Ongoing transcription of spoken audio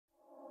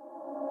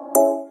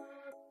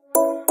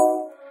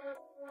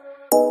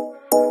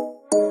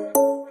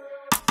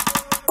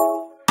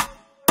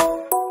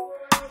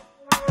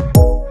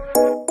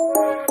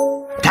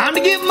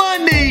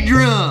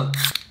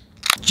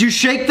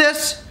shake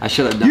this? I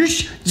should have done. Did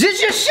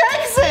you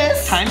shake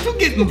this? Time to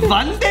get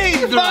Vande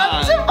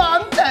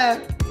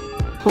dran.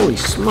 Holy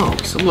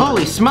smokes.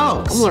 Holy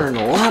smokes. I'm learning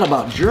a lot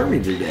about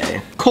Germany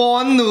today.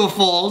 Corn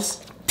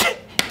noodles.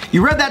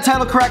 You read that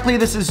title correctly.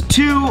 This is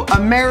two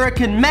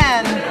American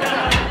men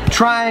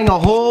trying a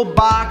whole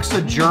box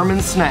of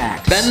German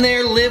snacks. Been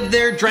there, lived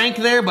there, drank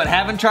there, but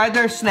haven't tried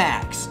their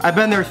snacks. I've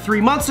been there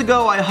 3 months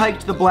ago. I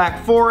hiked the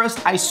Black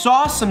Forest. I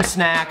saw some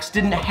snacks,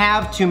 didn't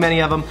have too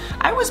many of them.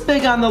 I was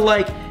big on the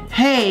like,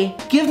 hey,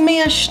 give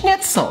me a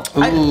schnitzel.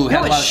 Ooh, you know had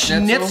a what lot of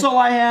schnitzel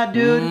I had,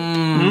 dude?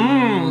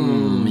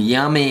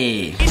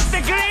 Yummy. It's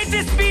the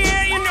greatest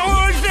beer in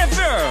all the.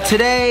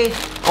 Today,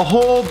 a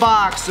whole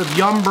box of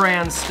Yum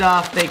brand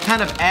stuff. They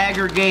kind of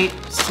aggregate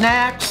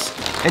snacks,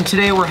 and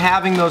today we're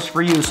having those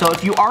for you. So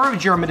if you are of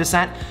German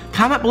descent,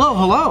 comment below.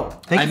 Hello.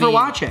 Thank you for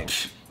watching.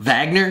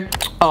 Wagner?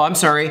 Oh, I'm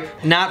sorry.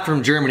 Not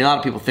from Germany. A lot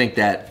of people think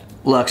that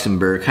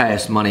Luxembourg,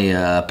 highest money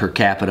per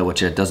capita,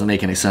 which it doesn't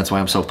make any sense why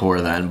I'm so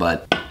poor then,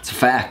 but it's a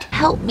fact.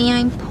 Help me,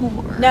 I'm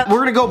poor. Now, we're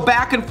gonna go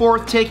back and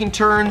forth, taking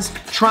turns,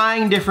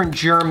 trying different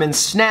German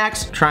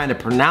snacks, trying to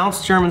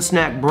pronounce German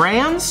snack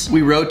brands.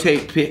 We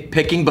rotate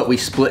picking, but we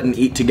split and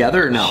eat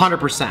together, or no?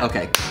 100%.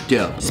 Okay,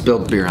 dope.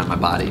 Spilled beer on my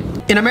body.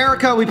 In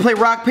America, we play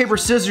rock, paper,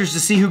 scissors to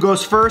see who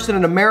goes first, and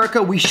in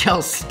America, we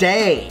shall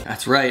stay.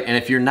 That's right, and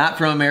if you're not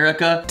from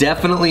America,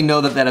 definitely know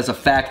that that is a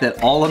fact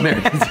that all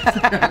Americans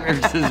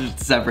scissors to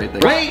separate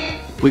things. Right?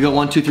 We go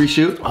 1, 2, 3,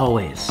 shoot?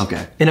 Always.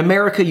 Okay. In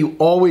America, you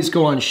always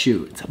go on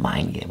shoot. It's a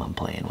mind game I'm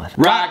playing with.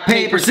 Rock,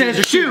 paper,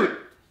 scissors, shoot!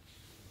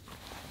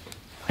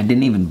 I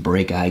didn't even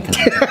break eye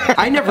contact.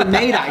 I never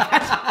made eye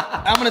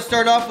contact. I'm gonna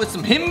start off with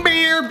some him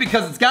beer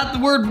because it's got the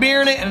word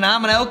beer in it and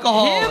I'm an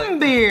alcoholic. Him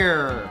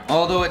beer.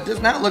 Although it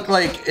does not look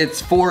like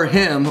it's for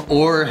him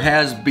or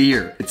has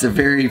beer. It's a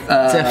very It's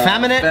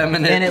effeminate,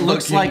 and it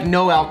looks like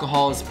no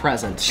alcohol is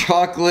present.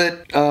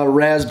 Chocolate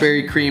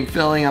raspberry cream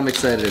filling. I'm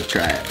excited to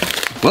try it.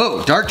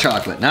 Whoa, dark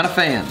chocolate, not a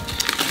fan.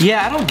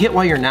 Yeah, I don't get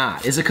why you're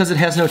not. Is it because it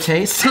has no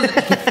taste?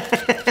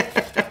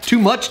 Too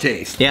much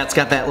taste. Yeah, it's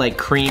got that like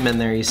cream in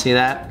there, you see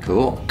that?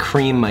 Cool.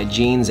 Cream my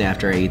jeans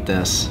after I eat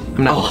this.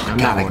 I'm not, Oh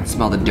God, I can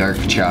smell the dark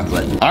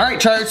chocolate. All right,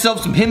 try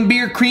yourself some him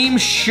beer cream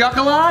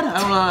chocolate. I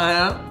don't know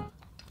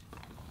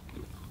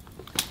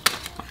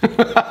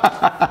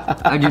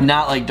how. I do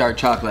not like dark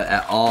chocolate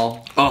at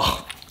all.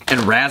 Oh,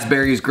 and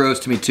raspberry is gross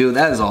to me too.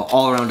 That is an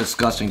all-around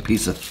disgusting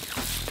piece of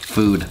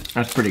food.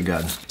 That's pretty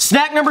good.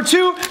 Snack number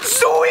 2,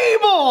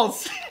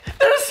 Sweebles!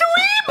 They're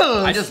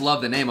Sweebles! I just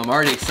love the name. I'm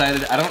already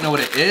excited. I don't know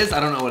what it is. I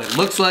don't know what it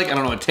looks like. I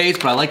don't know what it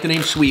tastes, but I like the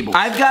name Sweebles.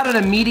 I've got an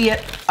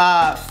immediate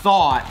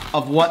thought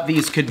of what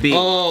these could be.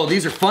 Oh,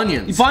 these are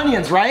Funyuns.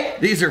 Funyuns, right?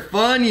 These are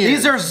Funyuns.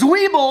 These are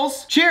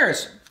Sweebles.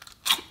 Cheers.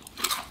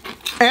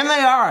 And they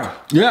are.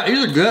 Yeah,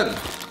 these are good.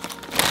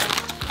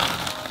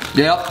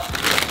 Yep.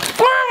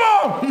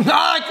 Sweebles!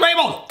 I like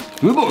Sweebles.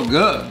 Sweebles are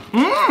good.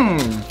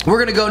 Mmm. We're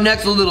gonna go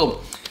next with a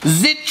little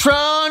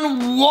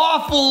Zitron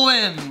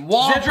Wafflin.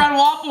 Zitron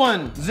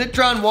Wafflin.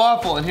 Zitron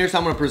Waffle, and here's how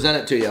I'm gonna present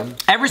it to you.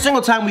 Every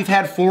single time we've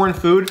had foreign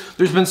food,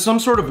 there's been some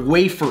sort of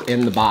wafer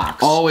in the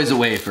box. Always a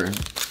wafer.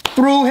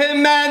 Through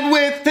him and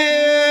with him,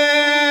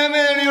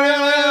 and he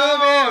will live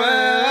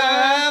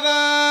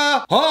forever.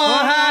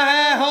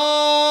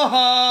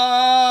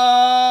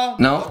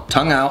 No,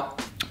 tongue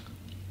out.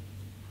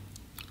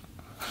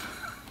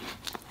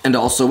 And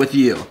also with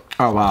you.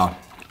 Oh, wow.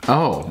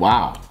 Oh,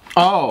 wow.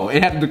 Oh,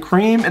 it had the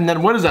cream, and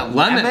then what is that,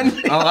 lemon?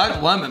 Oh, I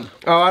like lemon.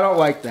 Oh, I don't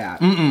like that.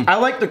 I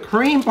like the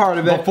cream part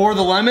of it. Before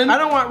the lemon? I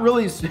don't want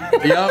really...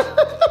 Yep.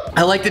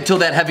 I liked it till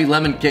that heavy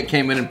lemon kick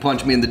came in and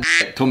punched me in the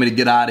dick, told me to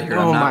get out of here.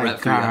 Oh I'm not my ready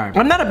for you. God.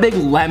 I'm not a big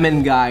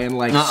lemon guy in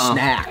like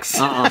snacks.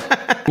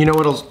 You know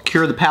what'll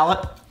cure the palate?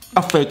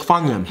 A fake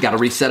Funyun. Gotta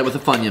reset it with a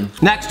Funyun.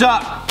 Next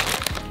up,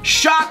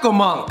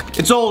 Choco-Monk.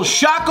 It's old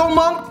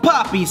Choco-Monk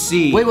poppy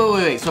seed.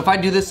 Wait. So if I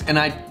do this and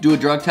I do a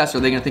drug test, are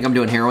they gonna think I'm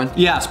doing heroin?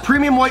 Yes,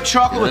 premium white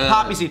chocolate with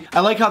poppy seed.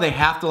 I like how they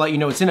have to let you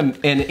know it's in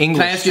English.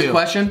 Can I ask you a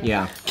question?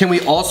 Yeah. Can we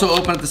also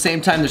open at the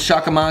same time the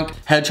Choco-Monk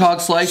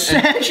hedgehog slice?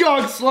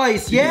 Hedgehog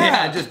slice, yeah.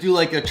 Yeah, just do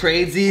like a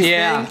tradesies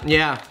thing.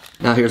 Yeah.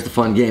 Now here's the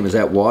fun game. Is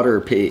that water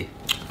or pee?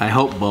 I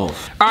hope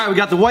both. All right, we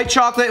got the white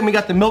chocolate and we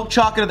got the milk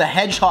chocolate of the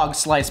hedgehog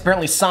slice.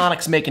 Apparently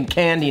Sonic's making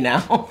candy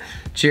now.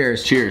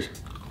 Cheers. Cheers.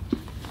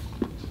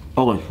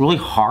 Oh, it's really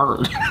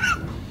hard.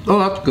 Oh,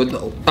 that's good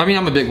though. I mean,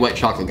 I'm a big white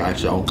chocolate guy,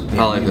 so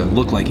I like it.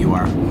 Look like you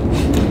are.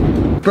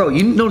 Bro,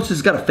 you notice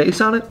it's got a face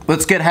on it?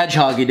 Let's get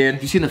hedgehoggy,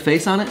 dude. You seen the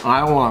face on it?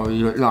 I don't want to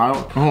eat it. No, I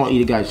don't want to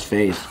eat a guy's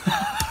face.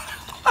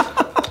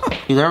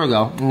 There we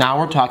go. Now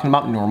we're talking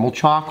about normal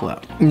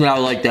chocolate. Yeah, I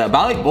like that. But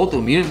I like both of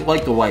them. You didn't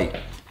like the white.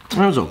 It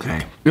was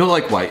okay. You don't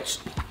like whites.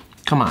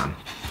 Come on.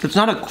 It's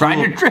not a cool...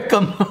 Trying to trick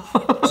them.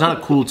 It's not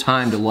a cool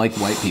time to like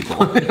white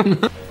people.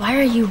 Why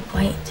are you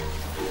white?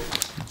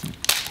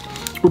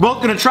 We're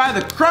both gonna try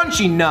the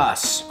crunchy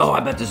nuss. Oh,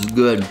 I bet this is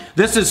good.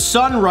 This is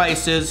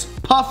Sunrice's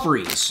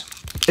Pufferys.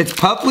 It's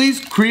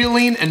Puffleys,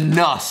 Creoline, and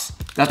Nuss.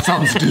 That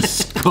sounds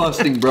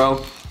disgusting,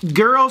 bro.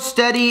 Girl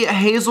Steady,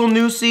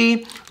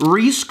 Hazelnussy,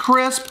 Reese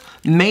Crisp,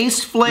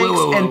 Mace Flakes,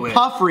 and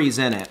Pufferys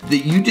in it.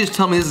 You just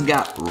tell me this has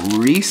got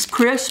Reese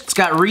Crisps? It's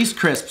got Reese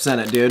Crisps in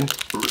it, dude.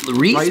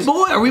 Reese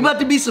Boy? Are we about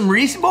to be some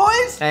Reese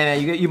Boys? Hey,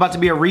 you about to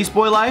be a Reese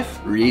Boy life?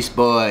 Reese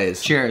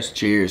Boys. Cheers.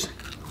 Cheers.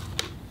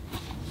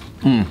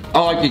 I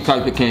like the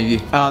type of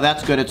candy. Oh,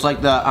 that's good. It's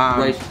like the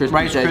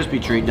Rice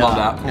Krispie treat. Love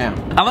that. Yeah.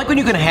 I like when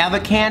you can have a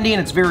candy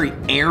and it's very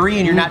airy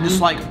and you're not just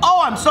like,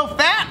 oh, I'm so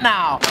fat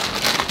now.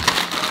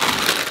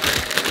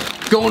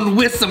 Going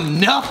with some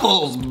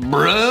Nuffles,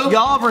 bro.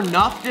 Y'all ever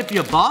nuffed if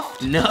you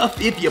buffed?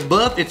 Nuff if you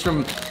buff. It's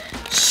from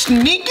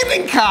Sneakin'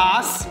 and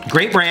Koss.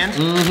 Great brand.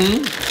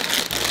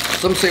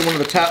 Some say one of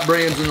the top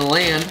brands in the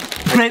land.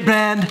 Great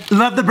brand.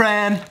 Love the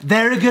brand.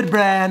 Very good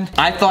brand.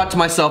 I thought to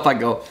myself,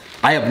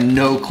 I have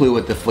no clue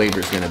what the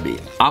flavor's gonna be.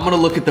 I'm gonna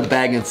look at the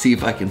bag and see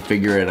if I can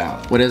figure it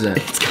out. What is it?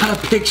 It's got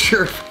a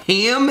picture of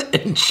ham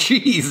and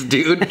cheese,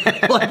 dude.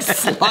 Like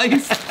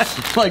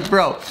sliced, like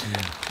bro.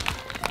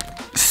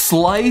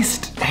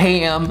 Sliced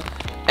ham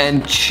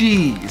and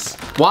cheese.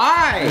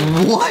 Why?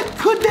 What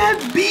could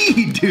that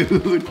be,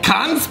 dude?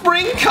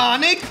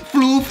 Konspringkonig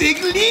Flufig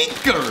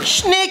Liker.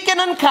 Schnicken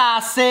and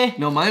Kasse.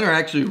 No, mine are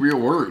actually real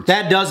words.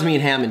 That does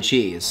mean ham and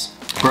cheese.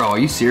 Bro, are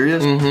you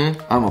serious?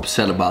 I'm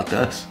upset about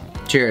this.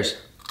 Cheers.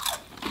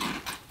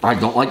 I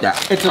don't like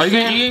that. Are you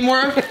gonna eat any more?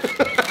 I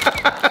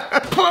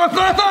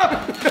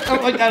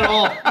don't like that at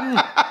all.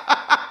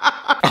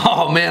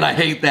 Oh man, I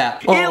hate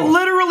that. It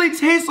literally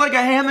tastes like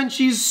a ham and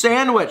cheese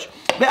sandwich.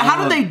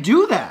 How did they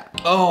do that?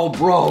 Oh,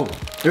 bro.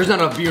 There's not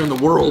enough beer in the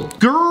world.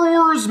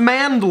 Gururs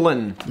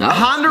Mandlin.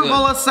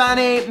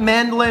 Handervolasane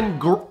Mandlin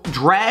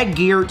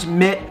Dragiert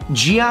mit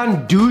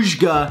Gian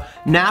Dujga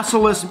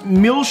Nasalis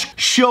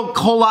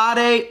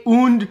Milchschokolade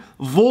und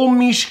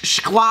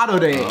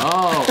Wollmilchschokolade.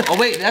 Oh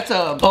wait, that's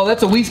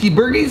a Whiskey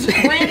Burgies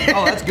brand?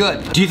 Oh, that's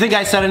good. Do you think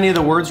I said any of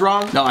the words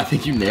wrong? No, I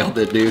think you nailed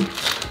it, dude.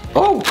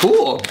 Oh,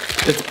 cool.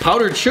 It's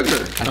powdered sugar,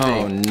 I think.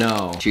 Oh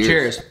no.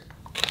 Cheers.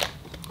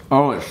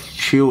 Oh, it's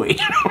chewy.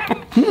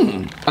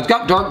 It's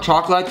got dark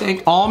chocolate, I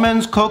think.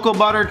 Almonds, cocoa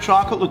butter,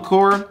 chocolate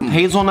liqueur,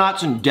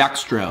 hazelnuts, and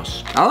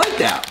dextrose. I like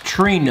that.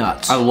 Tree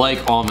nuts. I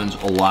like almonds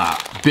a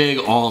lot. Big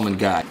almond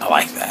guy. I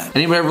like that.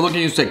 Anybody ever look at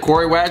you and say,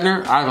 Corey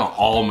Wagner? I'm an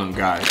almond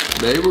guy.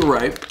 They were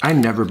right. I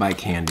never buy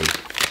candy.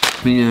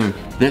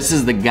 This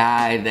is the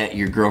guy that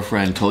your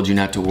girlfriend told you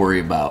not to worry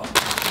about.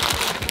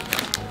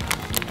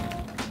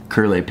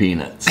 Curly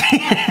Peanuts.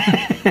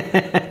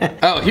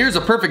 Oh, here's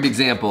a perfect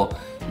example.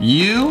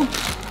 You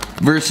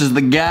versus the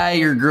guy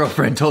your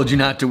girlfriend told you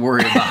not to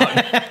worry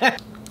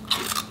about.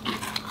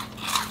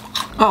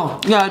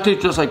 Oh, yeah, it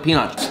tastes just like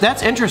peanuts.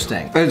 That's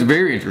interesting. It's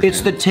very interesting.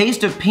 It's the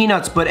taste of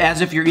peanuts, but as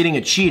if you're eating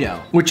a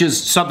Cheeto, which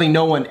is something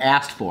no one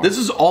asked for. This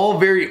is all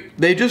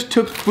they just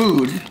took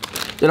food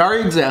that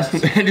already exists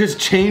and just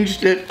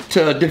changed it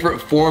to a different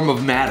form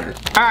of matter.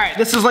 All right,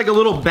 this is like a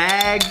little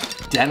bag.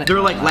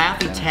 They're like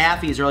Laffy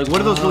Taffies, or like,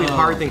 what are those really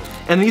hard things?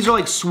 And these are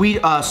like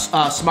sweet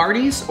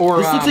Smarties, or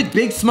this looks like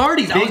big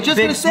Smarties. I was just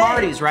gonna say.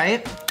 Smarties,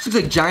 right? This looks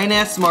like giant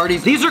ass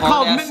Smarties. These are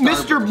called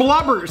Mr.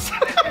 Blubbers.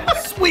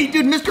 Sweet,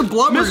 dude, Mr.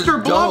 Blubbers.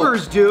 Mr.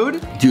 Blubbers,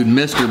 dude. Dude,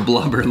 Mr.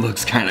 Blubber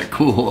looks kind of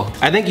cool.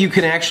 I think you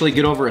can actually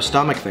get over a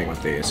stomach thing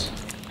with these.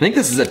 I think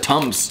this is a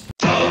Tums.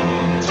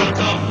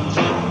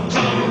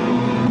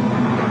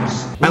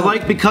 I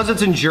like, because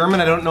it's in German,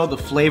 I don't know the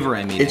flavor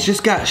I'm eating. It's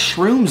just got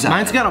shrooms on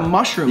Mine's got a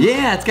mushroom.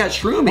 Yeah, it's got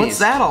shroomies. What's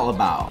that all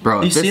about?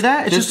 Bro, you see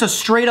that? It's just a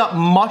straight up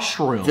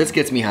mushroom. If this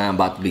gets me high, I'm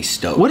about to be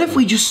stoked. What if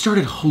we just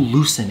started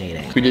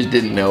hallucinating? We just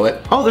didn't know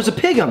it. Oh, there's a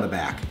pig on the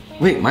back.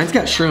 Wait, mine's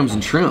got shrooms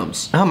and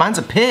shrooms. Oh, mine's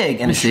a pig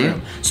and a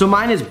shroom. So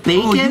mine is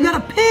bacon you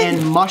got a pig.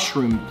 and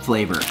mushroom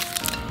flavor.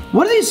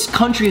 What are these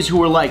countries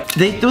who are like,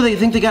 they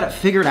think they got it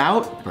figured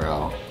out?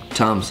 Bro,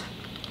 Tums.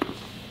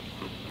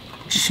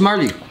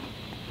 Smarty.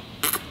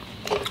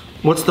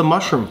 What's the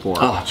mushroom for?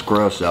 Oh, it's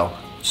gross though.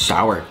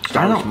 Sour.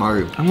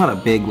 Smarty. I'm not a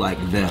big like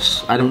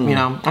this. I don't, you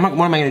know, what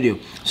am I gonna do?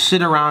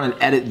 Sit around and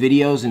edit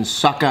videos and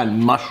suck on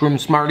mushroom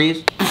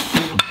Smarties?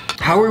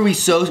 How are we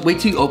so, wait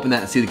till you open that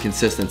and see the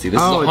consistency.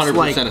 This is 100%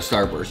 like, a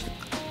Starburst.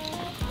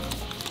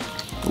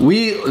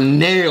 We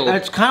nailed.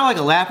 It's kind of like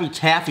a Laffy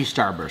Taffy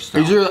Starburst though.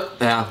 These are,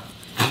 yeah.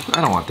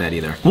 I don't want that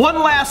either. One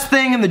last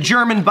thing in the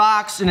German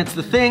box, and it's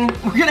the thing,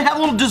 we're gonna have a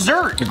little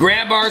dessert.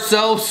 Grab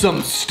ourselves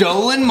some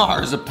stolen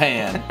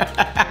marzipan.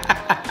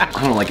 I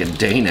don't know, like a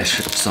Danish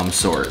of some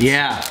sort.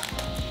 Yeah.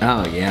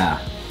 Oh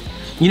yeah.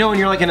 You know when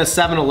you're like in a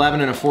 7-Eleven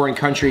in a foreign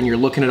country and you're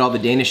looking at all the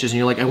Danishes and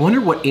you're like, I wonder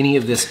what any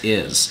of this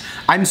is.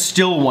 I'm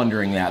still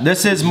wondering that.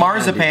 This is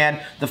marzipan,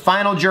 the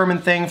final German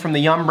thing from the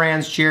Yum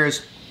brands.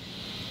 Cheers.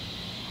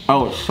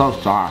 Oh, it's so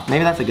soft.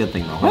 Maybe that's a good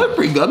thing though. That's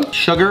pretty good.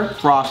 Sugar,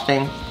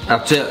 frosting.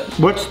 That's it.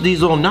 What's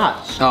these little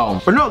nuts?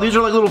 Oh. Or no, these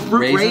are like little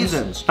fruit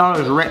raisins. Oh,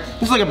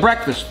 this is like a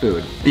breakfast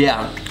food.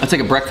 Yeah, that's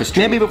like a breakfast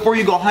treat. Maybe before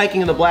you go hiking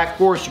in the Black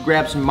Forest, you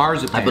grab some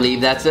marzipan. I believe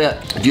that's it.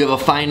 Do you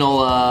have a final,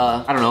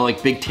 I don't know,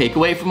 like big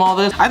takeaway from all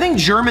this? I think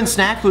German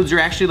snack foods are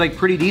actually like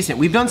pretty decent.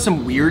 We've done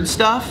some weird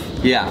stuff.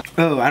 Yeah.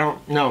 Oh, I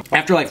don't know.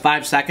 After like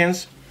 5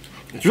 seconds,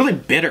 It's really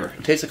bitter.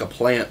 It tastes like a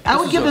plant. I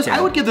would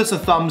give this a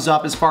thumbs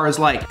up as far as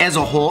like as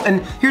a whole.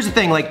 And here's the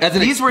thing, like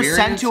these were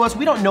sent to us.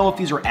 We don't know if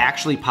these were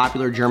actually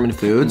popular German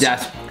foods.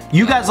 Yes.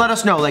 You guys let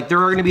us know. Like there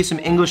are going to be some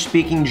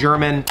English-speaking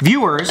German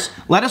viewers.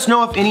 Let us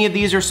know if any of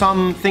these are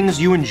some things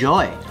you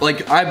enjoy.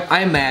 Like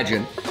I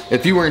imagine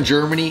if you were in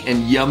Germany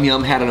and Yum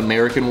Yum had an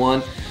American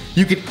one,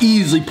 you could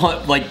easily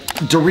put like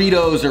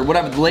Doritos or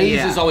whatever.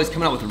 Lay's is always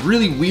coming out with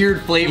really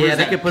weird flavors Yeah,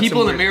 they that could put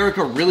people some in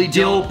America really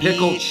dill don't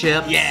pickled eat.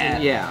 chips. Yeah.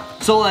 Yeah.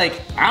 So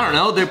like, I don't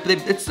know,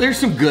 there's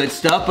some good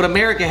stuff, but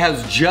America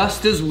has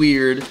just as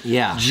weird,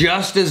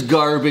 just as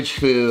garbage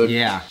food,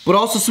 but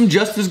also some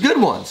just as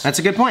good ones. That's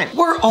a good point.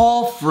 We're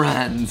all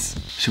friends.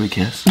 Should we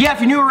kiss? Yeah, if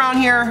you're new around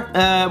here,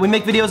 we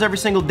make videos every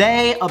single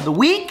day of the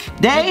week.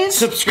 Days.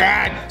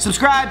 Subscribe.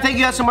 Subscribe. Thank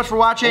you guys so much for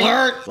watching.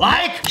 Alert.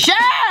 Like. Share.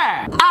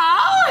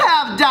 I'll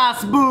have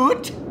das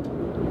Boot.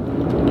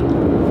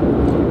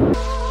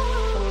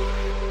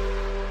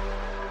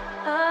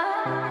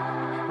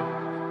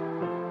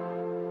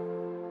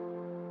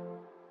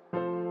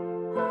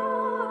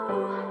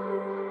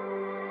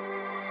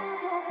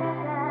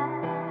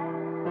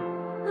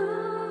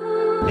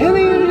 In the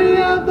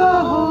unity of the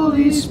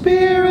Holy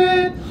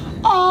Spirit,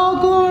 all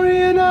glory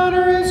and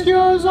honor is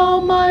yours,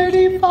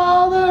 Almighty Father.